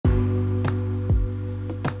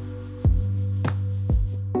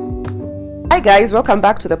guys, welcome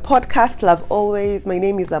back to the podcast Love Always. My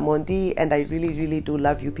name is Amondi and I really do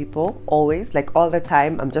love you people, always, like all the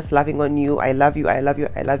time. I'm just loving on you. I love you, I love you,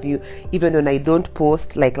 I love you, even when I don't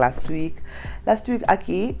post, like last week,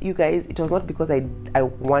 Aki, you guys, it was not because I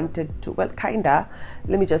wanted to, well, kinda.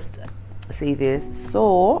 Let me just say this.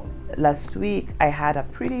 So last week I had a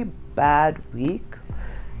pretty bad week.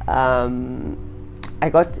 I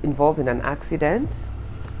got involved in an accident,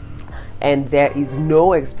 and there is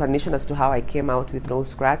no explanation as to how I came out with no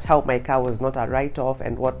scratch, how my car was not a write-off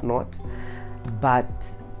and whatnot. But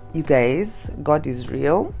you guys, God is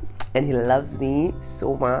real and he loves me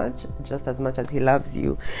so much, just as much as he loves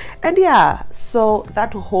you. And yeah, so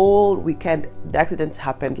that whole weekend, the accident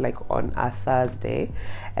happened like on a Thursday,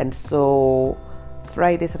 and so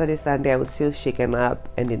Friday, Saturday, Sunday I was still shaken up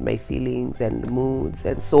and in my feelings and moods.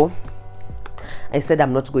 And so I said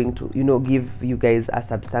I'm not going to, give you guys a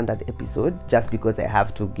substandard episode just because I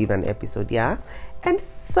have to give an episode, yeah. And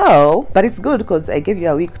so, but it's good because I gave you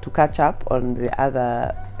a week to catch up on the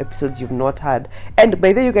other episodes you've not had. And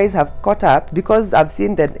by the way, you guys have caught up because I've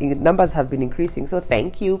seen that numbers have been increasing. So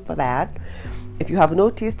thank you for that. If you have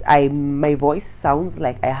noticed, my voice sounds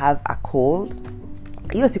like I have a cold.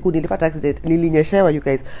 Hiyo siku nilipata accident, nilinyeshewa, you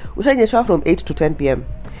guys. Ushanyeshewa from 8 to 10 p.m.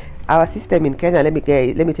 Our system in Kenya, let me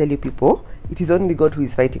tell you people, it is only God who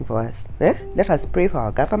is fighting for us. Let us pray for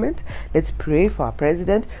our government. Let's pray for our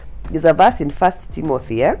president. There's a verse in 1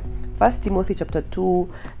 Timothy, 1 Timothy chapter 2,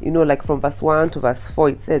 like from verse 1 to verse 4,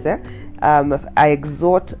 it says, I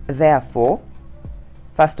exhort therefore,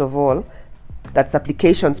 first of all, that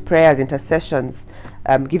supplications, prayers, intercessions,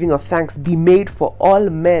 giving of thanks be made for all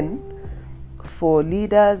men, for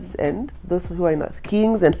leaders and those who are in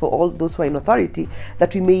kings, and for all those who are in authority,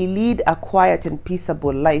 that we may lead a quiet and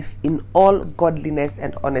peaceable life in all godliness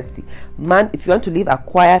and honesty. Man, if you want to live a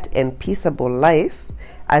quiet and peaceable life,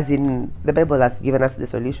 as in the Bible has given us the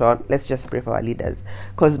solution, let's just pray for our leaders.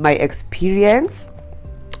 Because my experience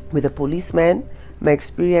with the policeman, my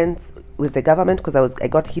experience with the government, because I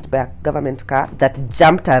got hit by a government car that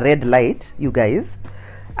jumped a red light, you guys.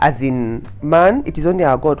 As in, man, it is only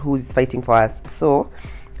our God who is fighting for us. So,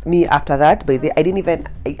 me after that,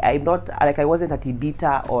 I'm not, like, I wasn't at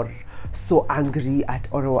Ibita or so angry at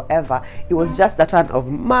or whatever. It was just that one of,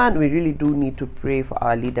 man, we really do need to pray for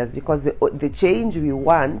our leaders, because the change we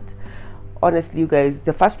want, honestly, you guys,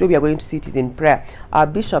 the first way we are going to see it is in prayer. Our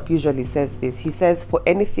bishop usually says this. He says, for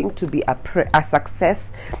anything to be a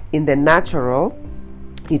success in the natural,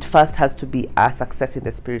 it first has to be a success in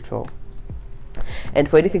the spiritual. And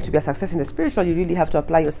for anything to be a success in the spiritual, you really have to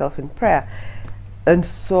apply yourself in prayer. And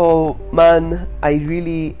so, man, I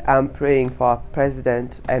really am praying for our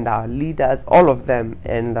president and our leaders, all of them,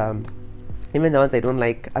 and even the ones I don't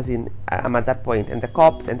like, as in, I'm at that point, and the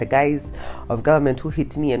cops and the guys of government who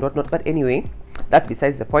hit me and whatnot. But anyway, that's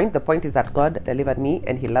besides the point. The point is that God delivered me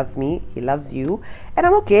and he loves me, he loves you, and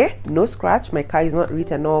I'm okay. No scratch. My car is not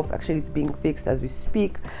written off. Actually, it's being fixed as we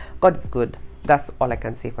speak. God is good. That's all I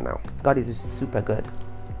can say for now. God is super good.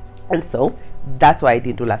 And so that's what I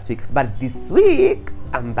didn't do last week. But this week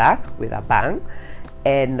I'm back with a bang.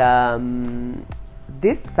 And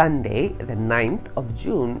this Sunday, the 9th of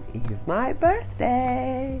June, is my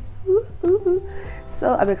birthday. Woo-hoo.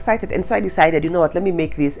 So I'm excited. And so I decided, you know what, let me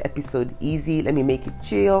make this episode easy. Let me make it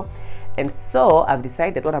chill. And so I've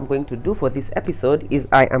decided what I'm going to do for this episode is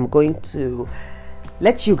I am going to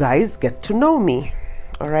let you guys get to know me.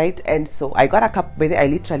 All right. And so I got a couple, I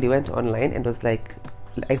literally went online and was like,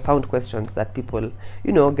 I found questions that people,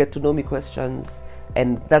 get to know me questions.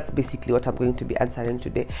 And that's basically what I'm going to be answering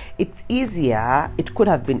today. It's easier. It could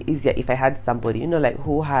have been easier if I had somebody, like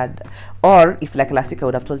who had, or if like last week I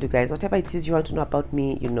would have told you guys, whatever it is you want to know about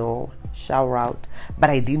me, shower out.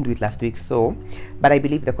 But I didn't do it last week. So, but I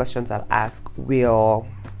believe the questions I'll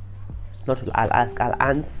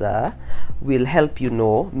answer will help you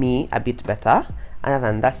know me a bit better. Other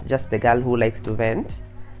than that's just the girl who likes to vent.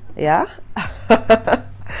 Yeah.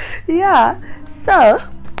 Yeah. So,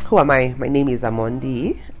 who am I? My name is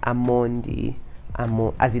Amondi.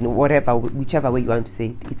 As in whichever way you want to say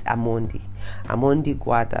it, it's Amondi. Amondi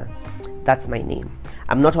Gwada. That's my name.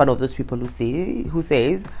 I'm not one of those people who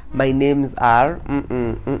says my names are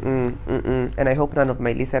and I hope none of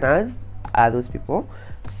my listeners are those people.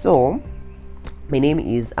 So, my name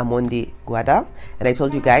is Amondi Gwada, and I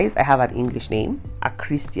told you guys I have an English name, a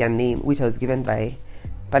Christian name, which I was given by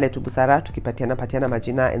Pale Tubusara, tukipatiana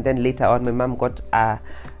majina, and then later on my mom got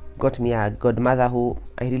me a godmother who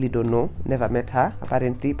I really don't know, never met her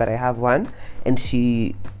apparently, but I have one, and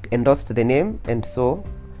she endorsed the name, and so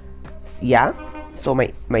yeah, So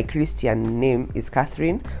my Christian name is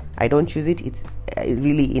Catherine. I don't choose it. It's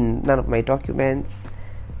really in none of my documents,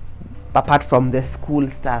 apart from the school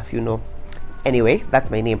stuff, Anyway,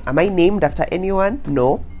 that's my name. Am I named after anyone?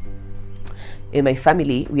 No. In my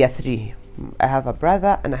family, we are 3. I have a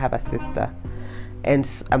brother and I have a sister, and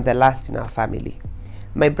I'm the last in our family.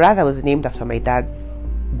 My brother was named after my dad's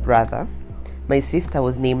brother. My sister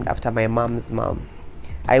was named after my mom's mom.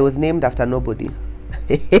 I was named after nobody.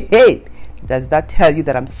 Does that tell you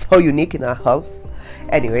that I'm so unique in our house?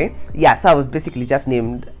 Anyway, yeah, so I was basically just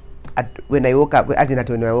named when I woke up, when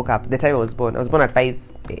I woke up, the time I was born at 5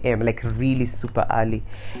 a.m, like really super early.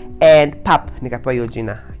 And pap, nikapewa hiyo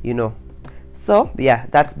jina, So, yeah,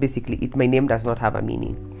 that's basically it. My name does not have a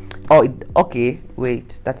meaning. Okay,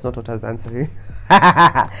 wait, that's not what I was answering.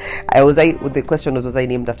 The question was I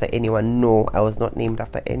named after anyone? No, I was not named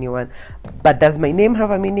after anyone. But does my name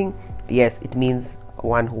have a meaning? Yes, it means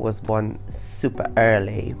one who was born super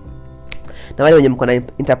early. Now, when you have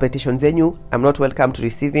interpretations, I'm not welcome to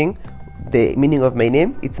receiving the meaning of my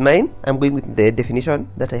name. It's mine. I'm going with the definition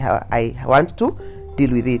that I want to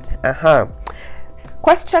deal with it.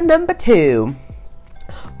 Question number 2.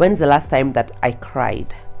 When's the last time that I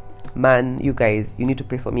cried? Man, you guys, you need to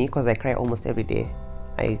pray for me because I cry almost every day.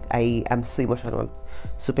 I am so emotional,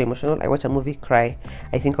 super emotional. I watch a movie, cry.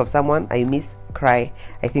 I think of someone I miss, cry.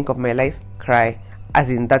 I think of my life, cry. As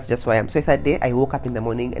in, that's just who I am. So it's a day I woke up in the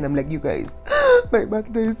morning and I'm like, you guys, my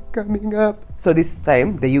birthday is coming up. So this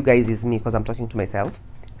time, the you guys is me because I'm talking to myself.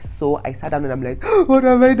 So I sat down and I'm like, what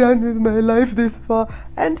have I done with my life this far?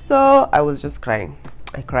 And so I was just crying.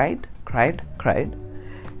 I cried,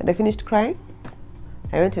 and I finished crying.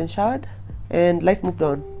 I went and showered and life moved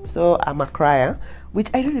on. So I'm a crier, which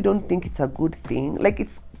I really don't think it's a good thing.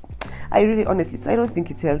 I don't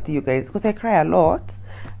think it's healthy, you guys, because I cry a lot,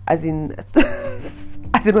 as in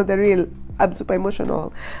on the real. I'm super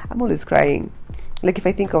emotional. I'm always crying. Like if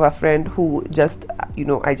I think of a friend who just,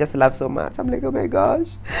 I just love so much, I'm like, oh my gosh,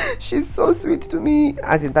 she's so sweet to me.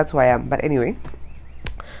 As in, that's who I am. But anyway,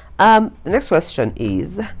 the next question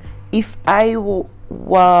is, if I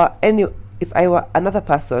were another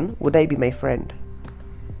person, would I be my friend?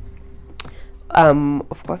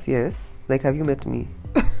 Of course, yes. Like, have you met me?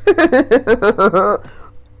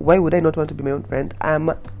 Why would I not want to be my own friend?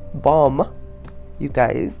 I'm bomb, you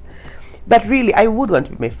guys. But really, I would want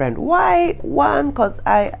to be my friend. Why? One, because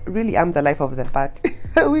I really am the life of the party.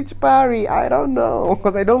 Which party? I don't know,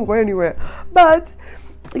 because I don't go anywhere. But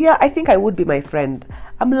yeah, I think I would be my friend.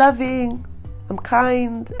 I'm loving, I'm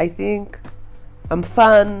kind, I think. I'm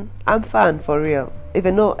fun for real.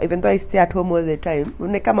 Even though I stay at home all the time,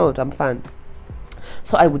 when I come out, I'm fun.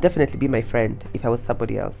 So I would definitely be my friend if I was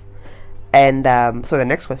somebody else. And so the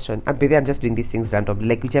next question, I'm just doing these things randomly,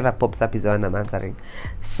 like whichever pops up is the one I'm answering.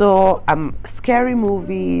 So scary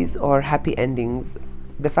movies or happy endings.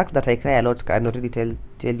 The fact that I cry a lot cannot really tell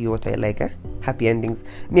you what I like. Happy endings.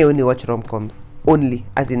 Me, I only watch rom-coms. Only,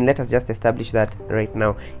 as in, let us just establish that right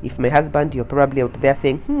now. If my husband, you're probably out there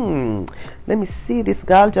saying, let me see this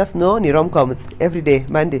girl, just know ni rom-coms every day,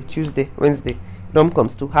 Monday, Tuesday, Wednesday,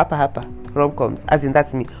 rom-coms too, hapa rom-coms, as in,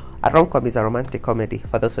 that's me. A rom-com is a romantic comedy,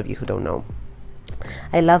 for those of you who don't know.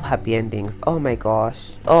 I love happy endings. Oh my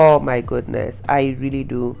gosh, oh my goodness, I really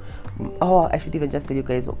do. I should even just tell you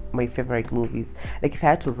guys my favorite movies. Like if I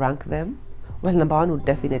had to rank them, well, number 1 would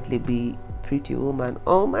definitely be Pretty Woman.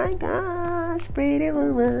 Oh my gosh, Pretty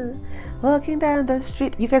Woman, walking down the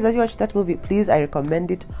street. You guys, have you watched that movie? Please, I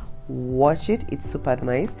recommend it. Watch it, it's super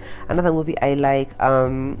nice. Another movie I like,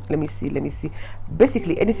 let me see,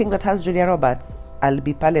 basically anything that has Julia Roberts, I'll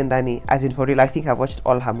be pale ndani, as in for real. I think I've watched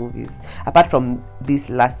all her movies apart from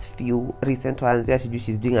these last few recent ones where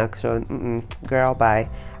she's doing action. Girl, bye.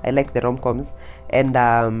 I like the rom-coms. And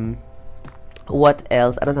what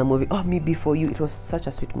else? Another movie, Me Before You. It was such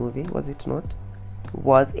a sweet movie, was it not?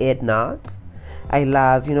 Was it not? I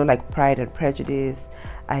love, like Pride and Prejudice.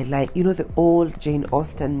 I like, the old Jane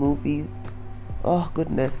Austen movies. Oh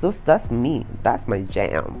goodness, that's me. That's my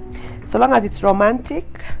jam. So long as it's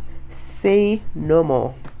romantic, say no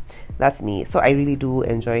more. That's me. So I really do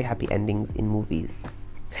enjoy happy endings in movies.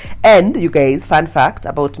 And you guys, fun fact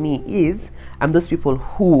about me is I'm those people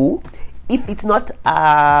who, if it's not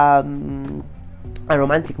a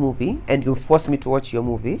romantic movie and you force me to watch your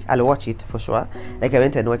movie, I'll watch it for sure. Like I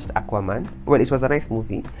went and watched Aquaman. Well, it was a nice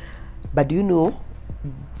movie, but do you know,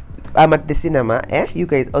 I'm at the cinema, you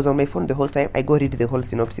guys, I was on my phone the whole time. I go read the whole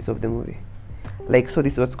synopsis of the movie. Like, so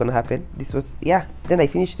this is what's gonna happen. Then I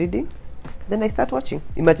finished reading. then I start watching.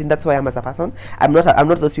 Imagine, that's who I am as a person. I'm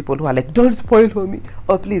not those people who are like, don't spoil for me.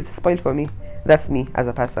 Oh, please spoil for me. That's me as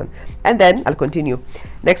a person. And then I'll continue.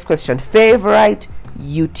 Next question: favorite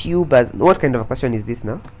YouTubers. What kind of a question is this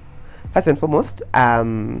now? First and foremost,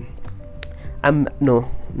 I'm not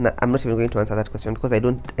even going to answer that question because I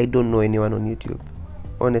don't know anyone on YouTube,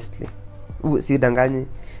 honestly.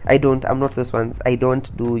 I'm not those ones. I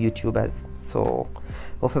don't do YouTubers. So,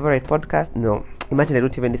 or favorite podcast? No. Imagine I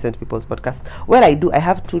don't even listen to people's podcasts. Well, I do. I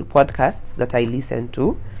have 2 podcasts that I listen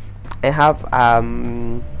to. I have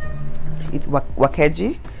it's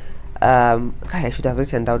Wakeji. I should have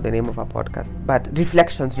written down the name of a podcast, but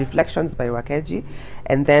Reflections by Wakeji.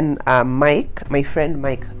 And then Mike, my friend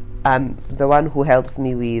Mike, the one who helps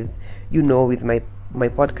me with my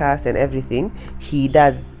podcast and everything. He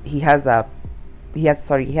has a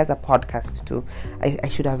podcast too. I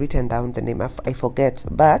should have written down the name. I forget,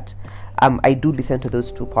 but I do listen to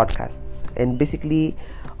those 2 podcasts. And basically,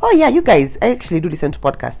 oh yeah, you guys, I actually do listen to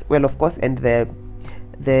podcasts. Well, of course, and the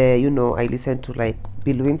I listen to like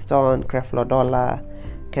Bill Winston, Creflo Dollar,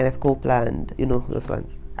 Kenneth Copeland, those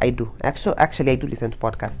ones. I do. Actually, I do listen to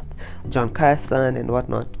podcasts, John Carson and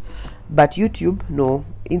whatnot. But YouTube, no.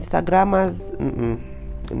 Instagrammers,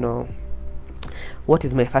 no. What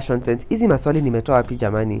is my fashion sense? Hizi maswali nimetoa wapi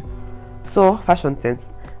jamani? So, fashion sense.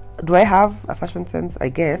 Do I have a fashion sense? I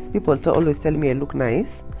guess. People always tell me I look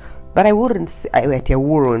nice. But I wouldn't say, I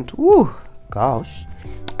wouldn't. Woo, gosh.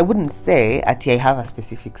 I wouldn't say I have a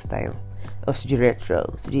specific style. Or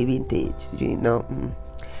retro, vintage, no.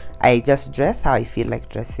 I just dress how I feel like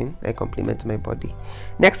dressing. I compliment my body.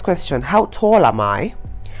 Next question: how tall am I?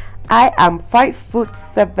 I am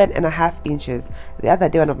 5'7.5". The other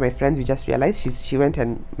day, one of my friends, we just realized she went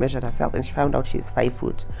and measured herself and she found out she's 5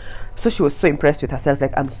 foot. So she was so impressed with herself,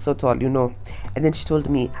 like, I'm so tall, And then she told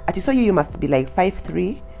me, so you must be like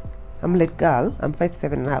 5'3". I'm like, girl, I'm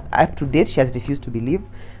 5'7.5". Up to date, she has refused to believe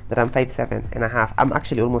that I'm 5'7.5". I'm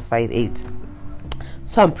actually almost 5'8".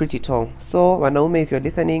 So I'm pretty tall. So Wanaume, if you're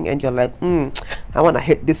listening and you're like, I want to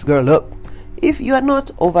hit this girl up, if you are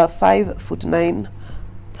not over 5'9",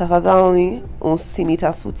 tafadhali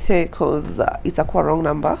usinitafute because it's a wrong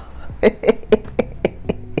number.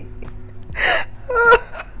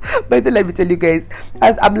 But then let me tell you guys,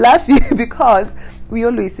 as I'm laughing because we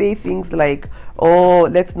always say things like, oh,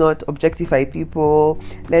 let's not objectify people,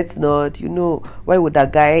 let's not, why would a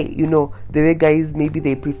guy, the way guys, maybe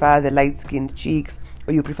they prefer the light-skinned chicks,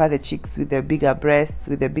 or you prefer the chicks with the bigger breasts,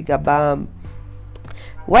 with the bigger bum.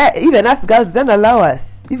 Why, even us girls, don't allow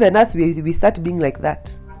us. Even us, we start being like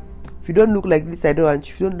that. If you don't look like this, I don't want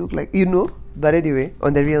you. If you don't look like, But anyway,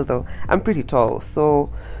 on the real though, I'm pretty tall. So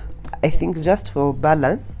I think just for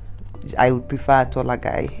balance, I would prefer a taller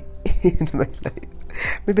guy in my life.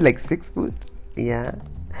 Maybe like 6 foot. Yeah.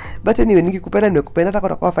 But anyway, nikikupenda nimekupenda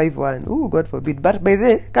hata kwa 5'1". Oh, God forbid. But by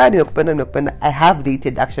the kama nimekupenda, I have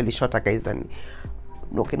dated actually shorter guys than me.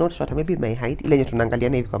 No, okay, not shorter, maybe my height. Ile yenye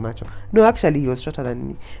tunaangaliana hivi kwa macho. No, actually he was shorter than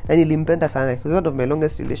me. Na nilimpenda sana. It was one of my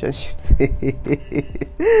longest relationships.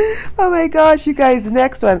 Oh my gosh, you guys.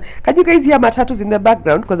 Next one. Can you guys hear matatus in the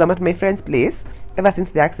background? Because I'm at my friend's place. Ever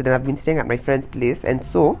since the accident, I've been staying at my friend's place. And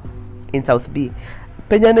so, in South B.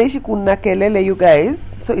 Penye naishi kuna kelele, you guys.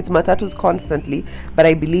 So it's matatus constantly. But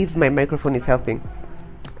I believe my microphone is helping.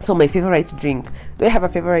 So my favorite drink. Do I have a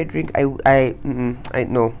favorite drink? No, I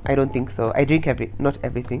don't think so. I drink not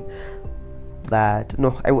everything. But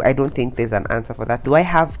no, I don't think there's an answer for that. Do I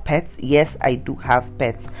have pets? Yes, I do have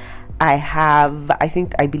pets. I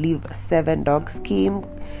believe 7 dogs. Kim,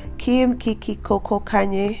 Kiki, Coco,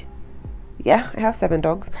 Kanye. Yeah, I have 7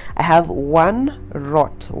 dogs. I have 1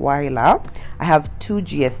 Rottweiler. I have 2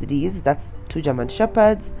 GSDs. That's 2 German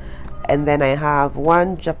Shepherds. And then I have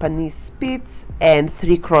 1 Japanese Spitz and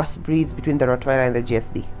 3 crossbreeds between the Rottweiler and the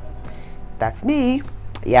GSD. That's me.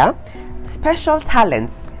 Yeah. Special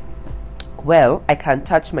talents. Well, I can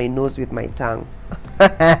touch my nose with my tongue.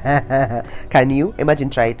 Can you? Imagine,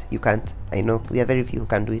 try it. You can't. I know. We are very few who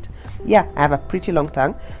can do it. Yeah, I have a pretty long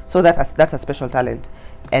tongue. So that's a special talent.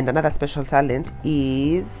 And another special talent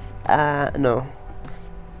is no.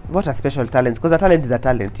 What are special talents? Because a talent is a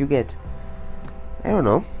talent. You get? I don't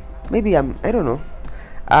know. Maybe I don't know.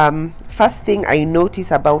 First thing I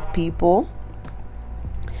notice about people,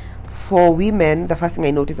 for women, the first thing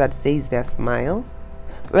I notice I'd say is their smile.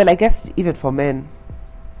 Well, I guess even for men,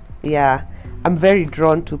 yeah, I'm very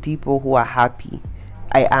drawn to people who are happy.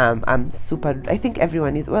 I'm super, I think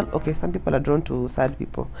everyone is, well, okay, some people are drawn to sad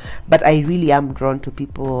people, but I really am drawn to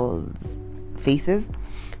people's faces.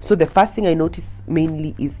 So the first thing I notice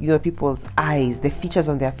mainly is, people's eyes, the features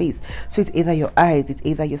on their face. So it's either your eyes, it's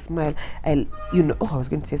either your smile. I was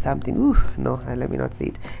going to say something. No, let me not say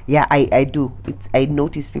it. Yeah, I do. I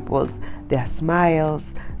notice their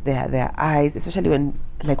smiles, their eyes, especially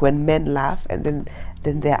when men laugh and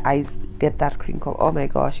then their eyes get that crinkle. Oh my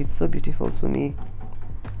gosh, it's so beautiful to me.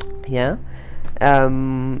 Yeah.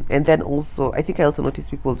 And then also, I think I also notice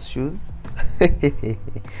people's shoes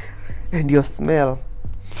and your smell.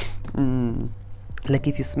 Like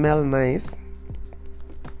if you smell nice,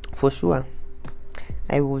 for sure,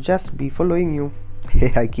 I will just be following you.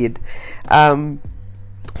 I kid.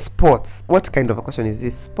 Sports. What kind of a question is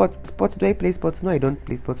this? Sports. Do I play sports? No, I don't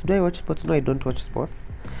play sports. Do I watch sports? No, I don't watch sports.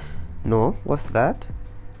 No, what's that?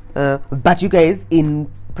 But you guys, in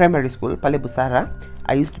primary school, Pale Busara,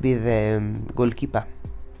 I used to be the goalkeeper,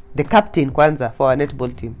 the captain kwanza for our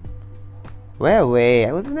netball team. Where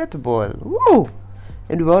I was netball. Woo!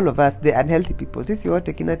 And we were all of us, the unhealthy people. This you were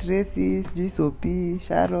taking at Tracy, Sophie,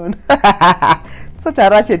 Sharon. Such a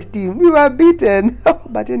ratchet team. We were beaten.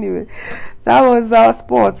 But anyway, that was our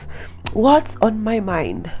sports. What's on my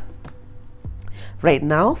mind right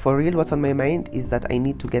now, for real? What's on my mind is that I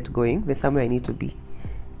need to get going. There's somewhere I need to be.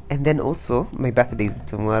 And then also, my birthday is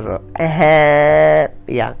tomorrow.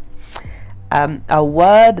 Yeah. A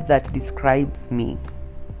word that describes me: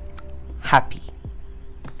 happy.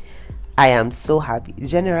 I am so happy.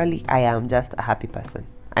 Generally, I am just a happy person.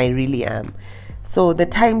 I really am. So the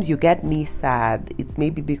times you get me sad, it's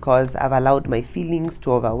maybe because I've allowed my feelings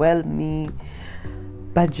to overwhelm me.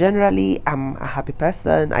 But generally, I'm a happy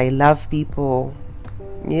person. I love people.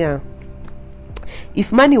 Yeah.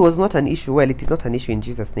 If money was not an issue, well, it is not an issue in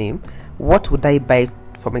Jesus' name. What would I buy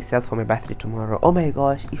for myself for my birthday tomorrow? Oh my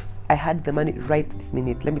gosh, if I had the money right this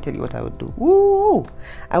minute, let me tell you what I would do. Woo!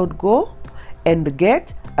 I would go and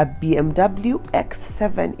get a BMW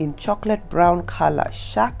X7 in chocolate brown color.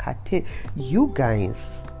 Shakate. You guys.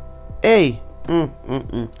 Hey. Have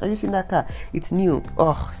you seen that car? It's new.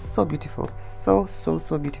 Oh, so beautiful. So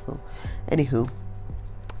beautiful. Anywho,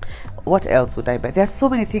 what else would I buy? There's so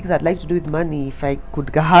many things I'd like to do with money if I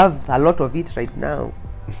could have a lot of it right now.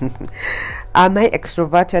 Am I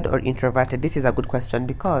extroverted or introverted? This is a good question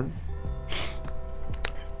because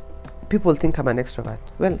people think I'm an extrovert.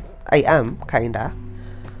 Well, I am, kinda.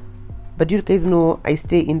 But you guys know I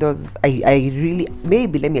stay indoors. I really,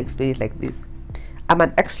 maybe let me explain it like this. I'm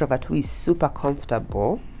an extrovert who is super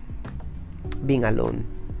comfortable being alone.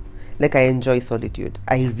 Like, I enjoy solitude.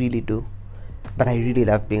 I really do. But I really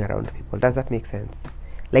love being around people. Does that make sense?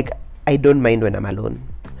 Like, I don't mind when I'm alone.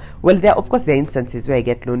 Well, there are instances where I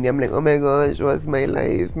get lonely. I'm like, oh my gosh, what's my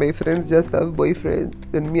life? My friends just have boyfriends,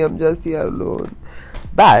 and me, I'm just here alone.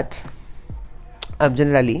 But I'm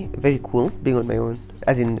generally very cool being on my own,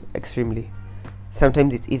 as in extremely.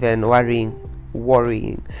 Sometimes it's even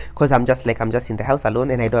worrying, because I'm just in the house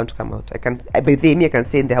alone and I don't want to come out. I can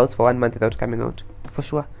stay in the house for 1 month without coming out, for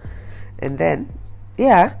sure. And then,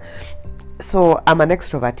 yeah. So I'm an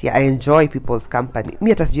extrovert. Yeah, I enjoy people's company.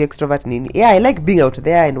 Me as you extrovert nini. Yeah, I like being out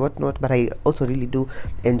there and whatnot, but I also really do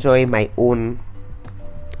enjoy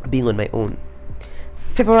being on my own.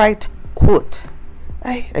 Favorite quote?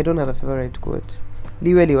 I don't have a favorite quote.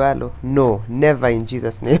 Liwe liwalo. No, never, in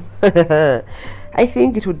Jesus' name. I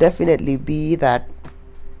think it would definitely be that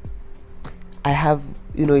I have,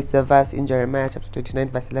 it's a verse in Jeremiah chapter 29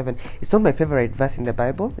 verse 11. It's not my favorite verse in the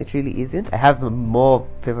Bible. It really isn't. I have more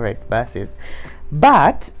favorite verses,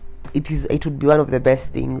 but it would be one of the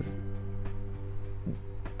best things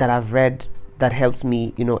that I've read that helps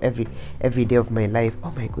me, every day of my life.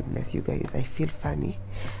 Oh my goodness, you guys, I feel funny.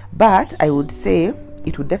 But I would say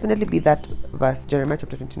it would definitely be that verse, Jeremiah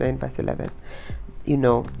chapter 29 verse 11.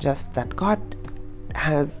 Just that God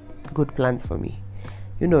has good plans for me.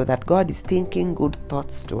 That God is thinking good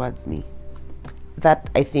thoughts towards me.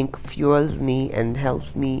 That, I think, fuels me and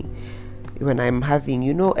helps me when I'm having,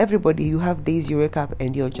 everybody, you have days you wake up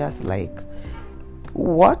and you're just like,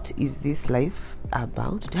 what is this life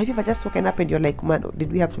about? Have you ever just woken up and you're like, man,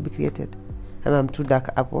 did we have to be created? And I'm too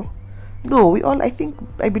dark apple. No,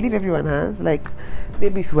 I believe everyone has. Like,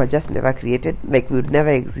 maybe if we were just never created, like we would never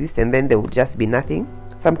exist and then there would just be nothing.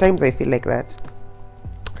 Sometimes I feel like that.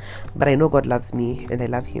 But I know God loves me and I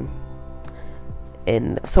love him.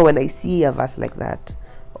 And so when I see a verse like that,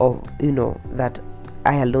 or that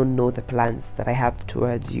I alone know the plans that I have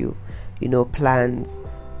towards you, plans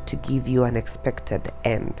to give you an expected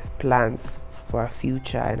end, plans for a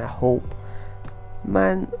future and a hope,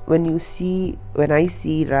 man, when I see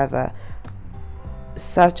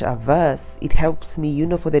such a verse, it helps me,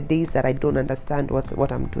 for the days that I don't understand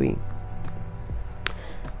what I'm doing.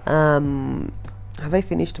 Have I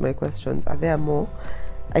finished my questions? Are there more?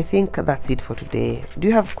 I think that's it for today. Do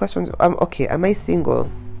you have questions? Okay, am I single?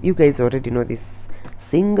 You guys already know this.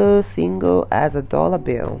 Single as a dollar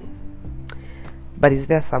bill. But is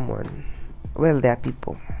there someone? Well, there are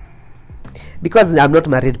people. Because I'm not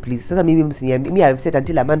married, please. Me, I've said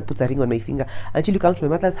until a man puts a ring on my finger, until you come to my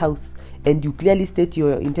mother's house and you clearly state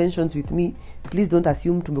your intentions with me, please don't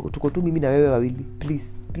assume tuko tu mimi na wewe wawili.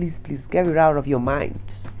 Please get it out of your mind.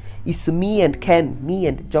 It's me and Ken, me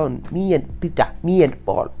and John, me and Peter, me and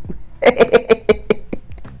Paul.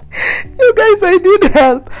 You guys, I need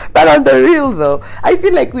help. But on the real though, I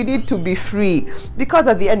feel like we need to be free, because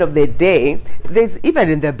at the end of the day, there's, even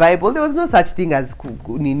in the Bible, there was no such thing as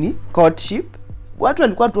courtship. Watu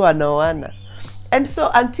walikuwa tu wanaoana. And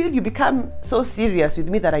so until you become so serious with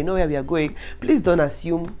me that I know where we are going, please don't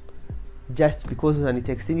assume just because unani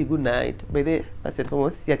texting good night. By the way, first and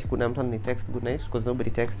foremost, si ati kuna mtu anani text good night, because nobody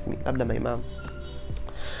texts me, labda my mom.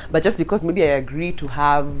 But just because maybe I agree to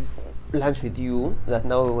have lunch with you, that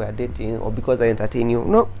now we're dating, or because I entertain you,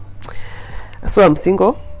 no. So I'm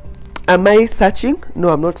single. Am I searching? No,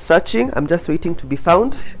 I'm not searching. I'm just waiting to be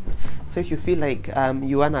found. So if you feel like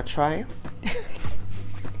you wanna try,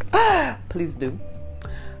 please do.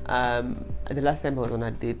 The last time I was on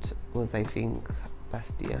a date was, I think,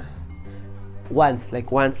 last year. Once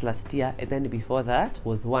last year, and then before that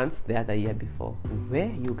was once the other year before. Where,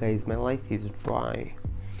 you guys, my life is dry.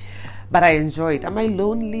 But I enjoy it. Am I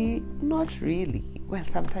lonely? Not really. Well,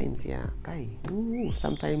 sometimes, yeah.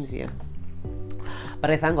 Sometimes, yeah.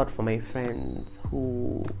 But I thank God for my friends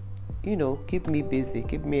who, keep me busy,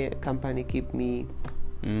 keep me company, keep me...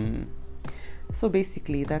 So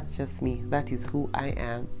basically, that's just me. That is who I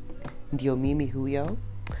am. Ndio mimi huyo.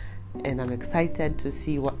 And I'm excited to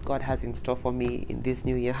see what God has in store for me in this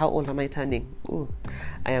new year. How old am I turning? Oh,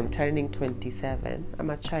 I am turning 27. I'm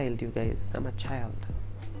a child, you guys. I'm a child.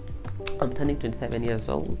 I'm turning 27 years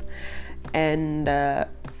old. And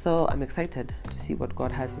so I'm excited to see what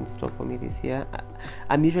God has in store for me this year.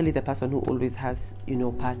 I'm usually the person who always has,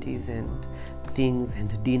 parties and things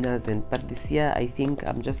and dinners. But this year, I think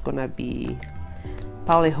I'm just going to be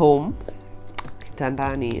probably home.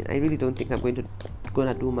 Tandani. I really don't think I'm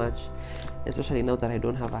gonna do much, especially now that I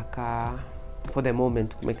don't have a car for the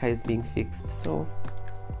moment. My car is being fixed. So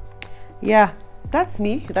yeah, that's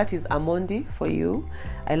me. That is Amondi for you.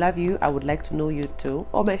 I love you. I would like to know you too.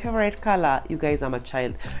 Oh, my favorite color. You guys, I'm a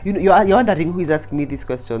child. You're wondering who is asking me these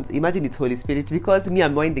questions. Imagine it's Holy Spirit, because me,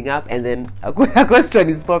 I'm winding up and then a question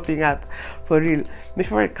is popping up. For real, my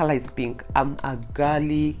favorite color is pink. I'm a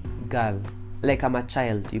girly girl. Like, I'm a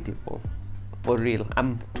child, you people. For real,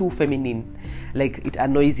 I'm too feminine. Like, it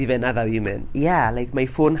annoys even other women. Yeah, like my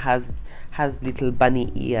phone has little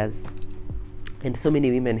bunny ears, and so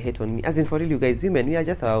many women hate on me. As in, for real, you guys, women, we are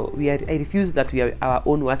just I refuse that we are our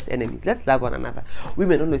own worst enemies. Let's love one another.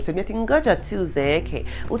 Women always say, ngoja tu zeeke,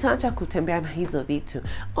 utaacha kutembea na hizo vitu.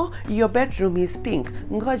 Oh, your bedroom is pink.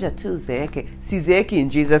 Ngoja tu zeeke. Si zeeke in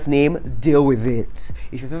Jesus' name. Deal with it.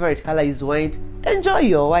 If your favorite color is white, enjoy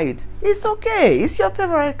your white. It's okay. It's your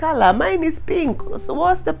favorite color. Mine is pink. So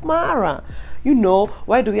what's the mara?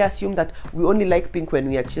 Why do we assume that we only like pink when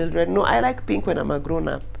we are children? No, I like pink when I'm a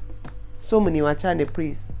grown-up. So many wachane,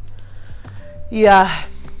 please. Yeah,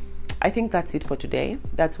 I think that's it for today.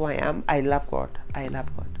 That's who I am. I love God.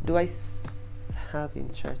 Do I serve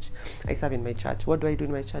in church? I serve in my church. What do I do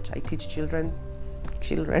in my church? I teach children's.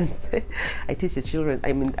 I teach the children.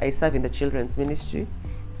 I serve in the children's ministry.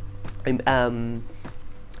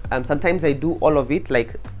 Sometimes I do all of it,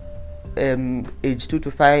 like age 2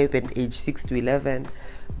 to 5 and age 6 to 11.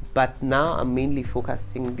 But now I'm mainly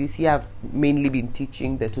focusing. This year I've mainly been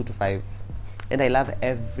teaching the 2 to 5s, and I love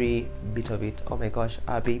every bit of it. Oh my gosh,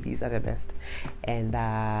 our babies are the best. And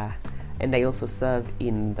I also serve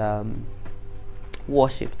in the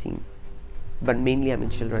worship team, but mainly I'm in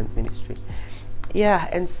children's ministry. Yeah,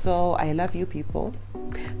 and so I love you people.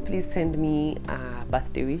 Please send me a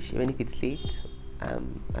birthday wish, even if it's late.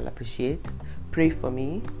 I'll appreciate. Pray for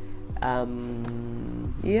me.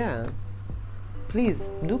 Yeah,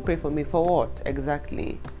 please do pray for me. For what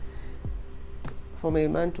exactly? For my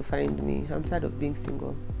man to find me. I'm tired of being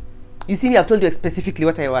single. You see me, I've told you specifically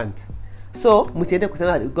what I want. So musiende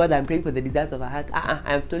kusema, God, I'm praying for the desires of my heart.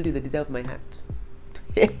 I've told you the desire of my heart.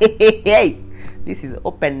 Hey, this is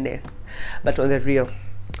openness. But on the real,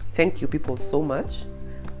 thank you people so much.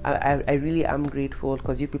 I really am grateful,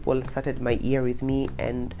 because you people started my year with me,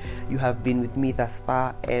 and you have been with me thus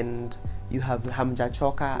far, and you have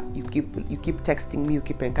hamjachoka, you keep texting me, you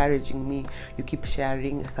keep encouraging me, you keep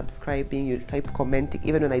sharing, subscribing, you keep commenting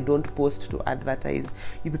even when I don't post to advertise.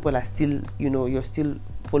 You people are still, you're still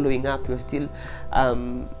following up, you're still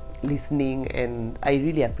listening, and I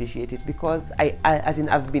really appreciate it, because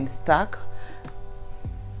I've been stuck,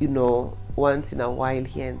 once in a while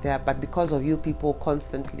here and there, but because of you people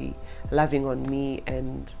constantly loving on me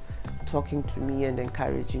and talking to me and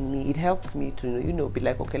encouraging me, it helps me to be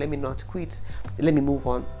like, okay, let me not quit, let me move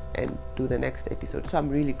on and do the next episode. So I'm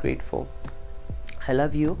really grateful. I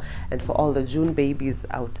love you. And for all the June babies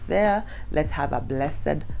out there, let's have a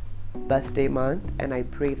blessed birthday month, and I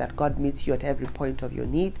pray that God meets you at every point of your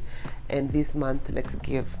need. And this month, let's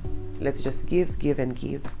just give and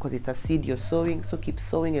give, because it's a seed you're sowing. So keep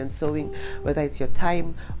sowing and sowing, whether it's your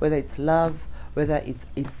time, whether it's love, whether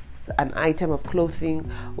it's an item of clothing,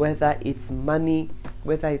 whether it's money,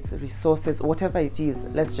 whether it's resources, whatever it is.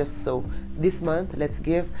 Let's just sow this month. Let's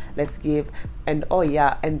give. And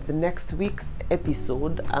and the next week's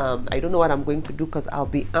episode, I don't know what I'm going to do, because I'll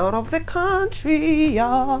be out of the country,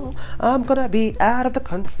 y'all. I'm gonna be out of the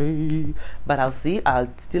country, but I'll see. I'll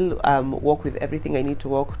still work with everything I need to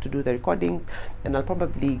work to do the recordings, and I'll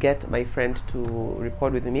probably get my friend to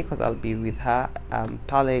record with me, because I'll be with her,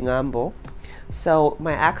 Pale Ngambo. So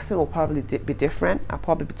my accent will probably be different. I'll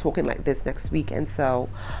probably be talking like this next week. And so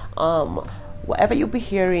whatever you'll be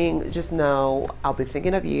hearing, just know I'll be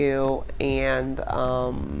thinking of you. And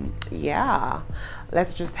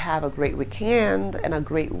let's just have a great weekend and a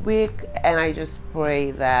great week. And I just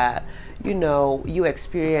pray that you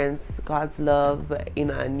experience God's love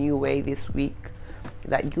in a new way this week,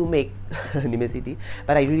 that you make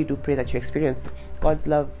but I really do pray that you experience God's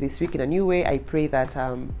love this week in a new way. I pray that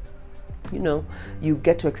you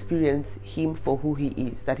get to experience Him for who He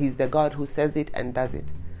is, that He's the God who says it and does it.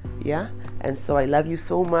 Yeah. And so I love you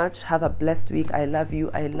so much. Have a blessed week. I love you.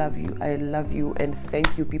 And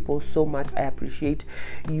thank you people so much. I appreciate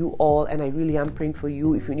you all, and I really am praying for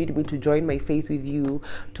you. If you need me to join my faith with you,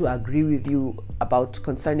 to agree with you about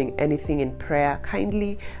concerning anything in prayer,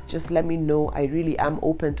 kindly just let me know. I really am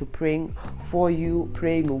open to praying for you,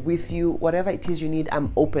 praying with you, whatever it is you need.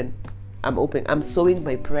 I'm open. I'm sowing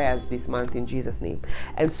my prayers this month in Jesus' name.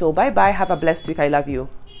 And so bye. Have a blessed week. I love you.